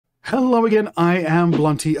Hello again, I am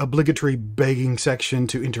Blunty. Obligatory begging section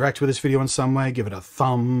to interact with this video in some way. Give it a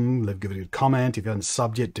thumb, give it a comment. If you haven't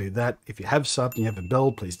subbed yet, do that. If you have subbed and you haven't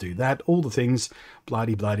belled, please do that. All the things,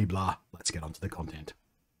 blah-de-blah-de-blah. Let's get on to the content.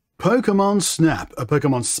 Pokémon Snap, a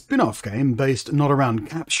Pokémon spin-off game based not around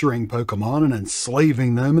capturing Pokémon and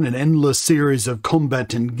enslaving them in an endless series of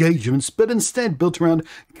combat engagements, but instead built around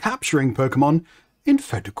capturing Pokémon in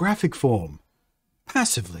photographic form.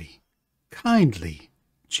 Passively, kindly,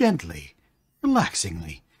 gently,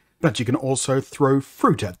 relaxingly. But you can also throw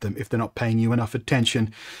fruit at them if they're not paying you enough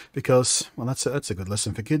attention, because, well, that's a good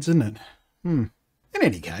lesson for kids, isn't it? In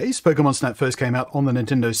any case, Pokémon Snap first came out on the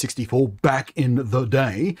Nintendo 64 back in the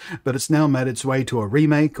day, but it's now made its way to a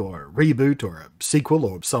remake or a reboot or a sequel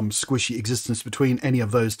or some squishy existence between any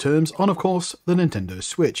of those terms on, of course, the Nintendo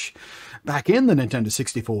Switch. Back in the Nintendo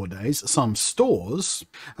 64 days, some stores,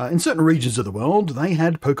 in certain regions of the world, they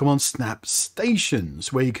had Pokémon Snap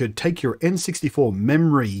stations where you could take your N64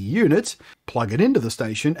 memory unit, plug it into the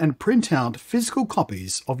station, and print out physical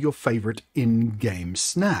copies of your favorite in-game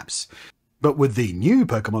snaps. But with the new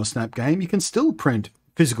Pokémon Snap game, you can still print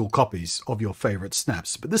physical copies of your favorite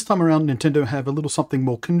snaps. But this time around, Nintendo have a little something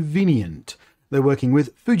more convenient. They're working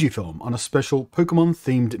with Fujifilm on a special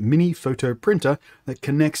Pokémon-themed mini photo printer that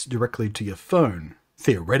connects directly to your phone.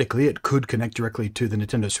 Theoretically, it could connect directly to the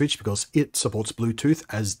Nintendo Switch because it supports Bluetooth,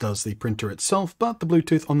 as does the printer itself, but the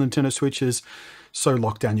Bluetooth on the Nintendo Switch is so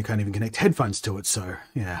locked down you can't even connect headphones to it, so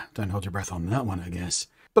yeah, don't hold your breath on that one, I guess.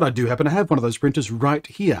 But I do happen to have one of those printers right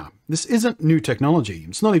here. This isn't new technology.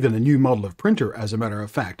 It's not even a new model of printer, as a matter of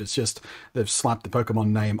fact. It's just they've slapped the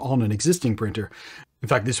Pokemon name on an existing printer. In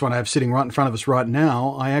fact, this one I have sitting right in front of us right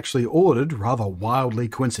now, I actually ordered, rather wildly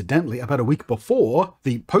coincidentally, about a week before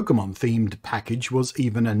the Pokemon-themed package was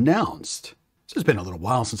even announced. So it's been a little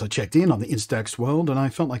while since I checked in on the Instax world, and I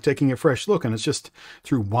felt like taking a fresh look, and it's just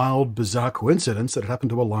through wild, bizarre coincidence that it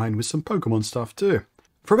happened to align with some Pokemon stuff too.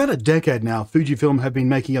 For about a decade now, Fujifilm have been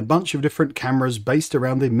making a bunch of different cameras based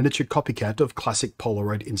around the miniature copycat of classic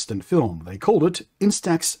Polaroid instant film. They called it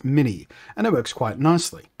Instax Mini, and it works quite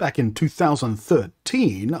nicely. Back in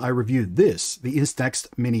 2013, I reviewed this, the Instax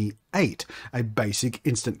Mini 8, a basic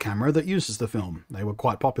instant camera that uses the film. They were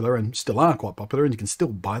quite popular and still are quite popular, and you can still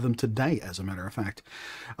buy them today, as a matter of fact.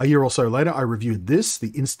 A year or so later, I reviewed this,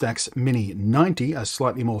 the Instax Mini 90, a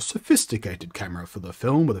slightly more sophisticated camera for the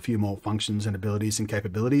film with a few more functions and abilities and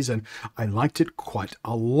capabilities, and I liked it quite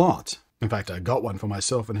a lot. In fact, I got one for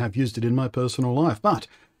myself and have used it in my personal life, but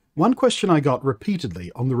one question I got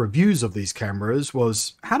repeatedly on the reviews of these cameras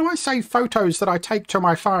was, how do I save photos that I take to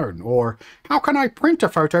my phone? Or how can I print a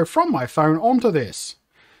photo from my phone onto this?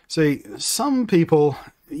 See, some people,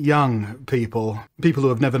 young people who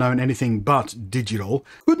have never known anything but digital,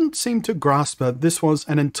 couldn't seem to grasp that this was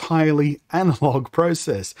an entirely analog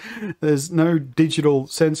process. There's no digital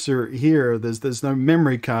sensor here, there's no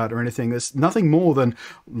memory card or anything. There's nothing more than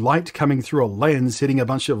light coming through a lens, hitting a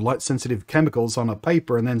bunch of light-sensitive chemicals on a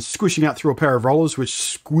paper, and then squishing out through a pair of rollers which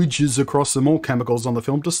squidges across some more chemicals on the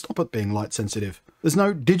film to stop it being light-sensitive. There's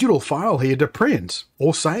no digital file here to print,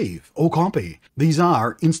 or save, or copy. These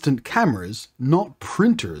are instant cameras, not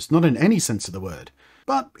printers, not in any sense of the word.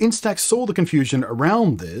 But Instax saw the confusion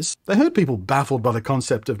around this. They heard people baffled by the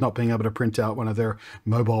concept of not being able to print out one of their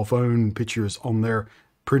mobile phone pictures on their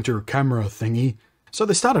printer camera thingy. So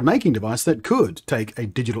they started making a device that could take a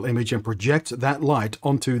digital image and project that light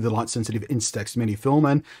onto the light-sensitive Instax Mini film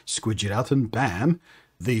and squidge it out, and bam!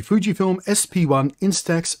 The Fujifilm SP1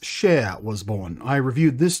 Instax Share was born. I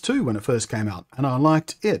reviewed this too when it first came out, and I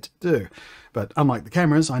liked it too. But unlike the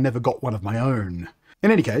cameras, I never got one of my own.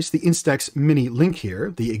 In any case, the Instax Mini Link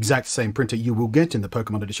here, the exact same printer you will get in the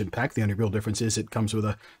Pokemon Edition pack, the only real difference is it comes with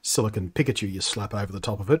a silicon Pikachu you slap over the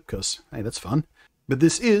top of it, because, hey, that's fun. But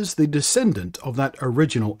this is the descendant of that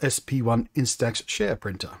original SP1 Instax Share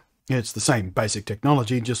printer. It's the same basic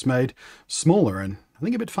technology, just made smaller and I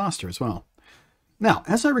think a bit faster as well. Now,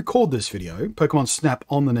 as I record this video, Pokémon Snap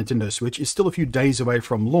on the Nintendo Switch is still a few days away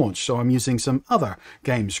from launch, so I'm using some other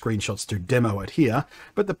game screenshots to demo it here,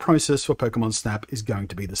 but the process for Pokémon Snap is going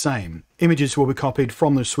to be the same. Images will be copied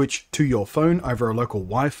from the Switch to your phone over a local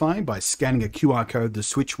Wi-Fi by scanning a QR code the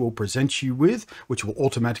Switch will present you with, which will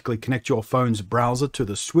automatically connect your phone's browser to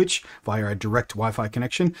the Switch via a direct Wi-Fi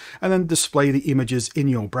connection, and then display the images in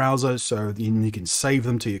your browser so you can save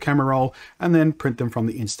them to your camera roll and then print them from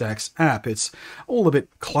the Instax app. It's all a bit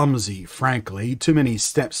clumsy, frankly, too many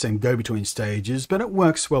steps and go-between stages, but it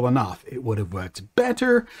works well enough. It would have worked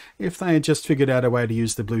better if they had just figured out a way to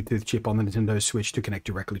use the Bluetooth chip on the Nintendo Switch to connect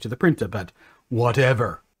directly to the printer, but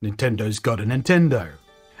whatever. Nintendo's got a Nintendo.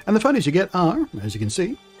 And the photos you get are, as you can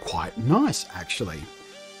see, quite nice, actually.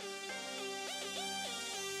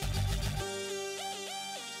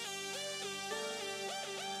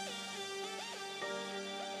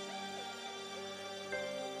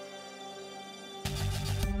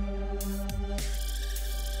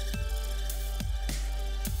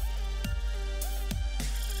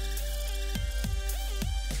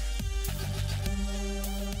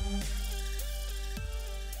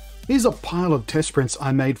 Here's a pile of test prints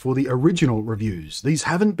I made for the original reviews. These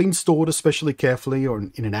haven't been stored especially carefully or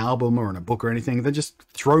in an album or in a book or anything. They're just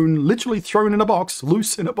literally thrown in a box,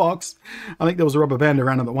 loose in a box. I think there was a rubber band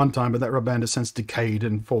around them at one time, but that rubber band has since decayed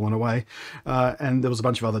and fallen away. And there was a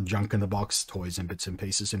bunch of other junk in the box, toys and bits and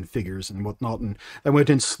pieces and figures and whatnot. And they weren't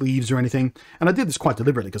in sleeves or anything. And I did this quite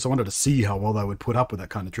deliberately because I wanted to see how well they would put up with that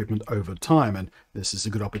kind of treatment over time. And this is a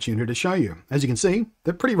good opportunity to show you. As you can see,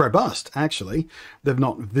 they're pretty robust, actually. They've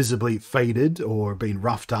not visibly faded or been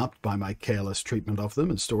roughed up by my careless treatment of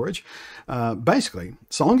them and storage. Basically,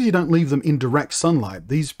 so long as you don't leave them in direct sunlight,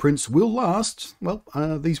 these prints will last. Well,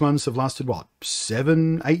 these ones have lasted, what,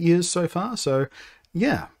 7, 8 years so far? So,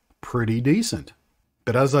 yeah, pretty decent.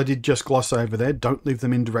 But as I did just gloss over there, don't leave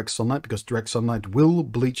them in direct sunlight because direct sunlight will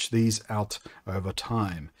bleach these out over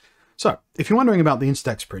time. So, if you're wondering about the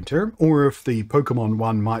Instax printer, or if the Pokemon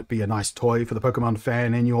one might be a nice toy for the Pokemon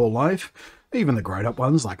fan in your life, even the grown-up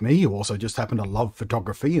ones like me, who also just happen to love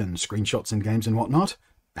photography and screenshots in games and whatnot,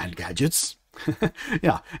 and gadgets.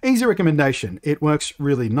 Yeah, easy recommendation. It works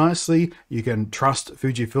really nicely. You can trust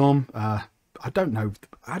Fujifilm. I don't know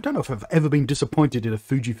if I've ever been disappointed in a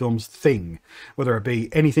Fujifilm's thing, whether it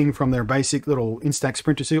be anything from their basic little Instax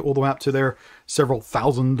printer suite all the way up to their several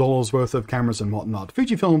 $1,000s worth of cameras and whatnot.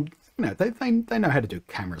 Fujifilm, you know, they know how to do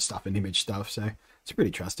camera stuff and image stuff, so it's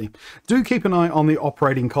pretty trusty. Do keep an eye on the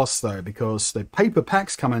operating costs though, because the paper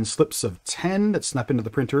packs come in slips of 10 that snap into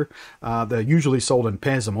the printer. They're usually sold in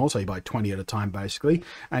pairs or more, so you buy 20 at a time basically.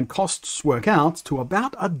 And costs work out to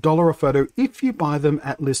about $1 a photo if you buy them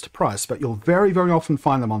at list price. But you'll very, very often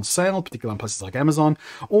find them on sale, particularly on places like Amazon,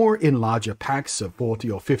 or in larger packs of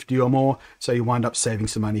 40 or 50 or more. So you wind up saving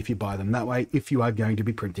some money if you buy them that way, if you are going to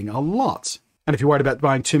be printing a lot. And if you're worried about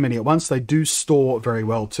buying too many at once, they do store very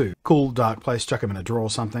well too. Cool, dark place, chuck them in a drawer or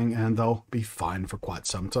something, and they'll be fine for quite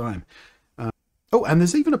some time. Oh, and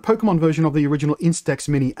there's even a Pokemon version of the original Instax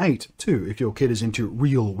Mini 8 too, if your kid is into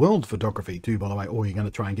real-world photography too, by the way, or you're going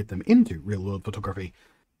to try and get them into real-world photography.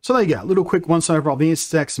 So there you go, a little quick once-over of the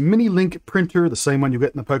Instax Mini Link printer, the same one you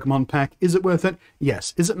get in the Pokemon pack. Is it worth it?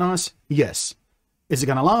 Yes. Is it nice? Yes. Is it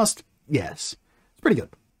going to last? Yes. It's pretty good.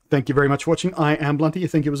 Thank you very much for watching. I am Blunty.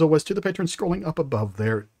 Thank you as always to the patrons scrolling up above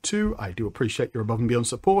there too. I do appreciate your above and beyond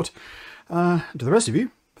support. To the rest of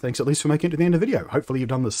you, thanks at least for making it to the end of the video. Hopefully you've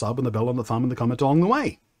done the sub and the bell and the thumb and the comment along the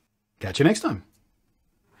way. Catch you next time.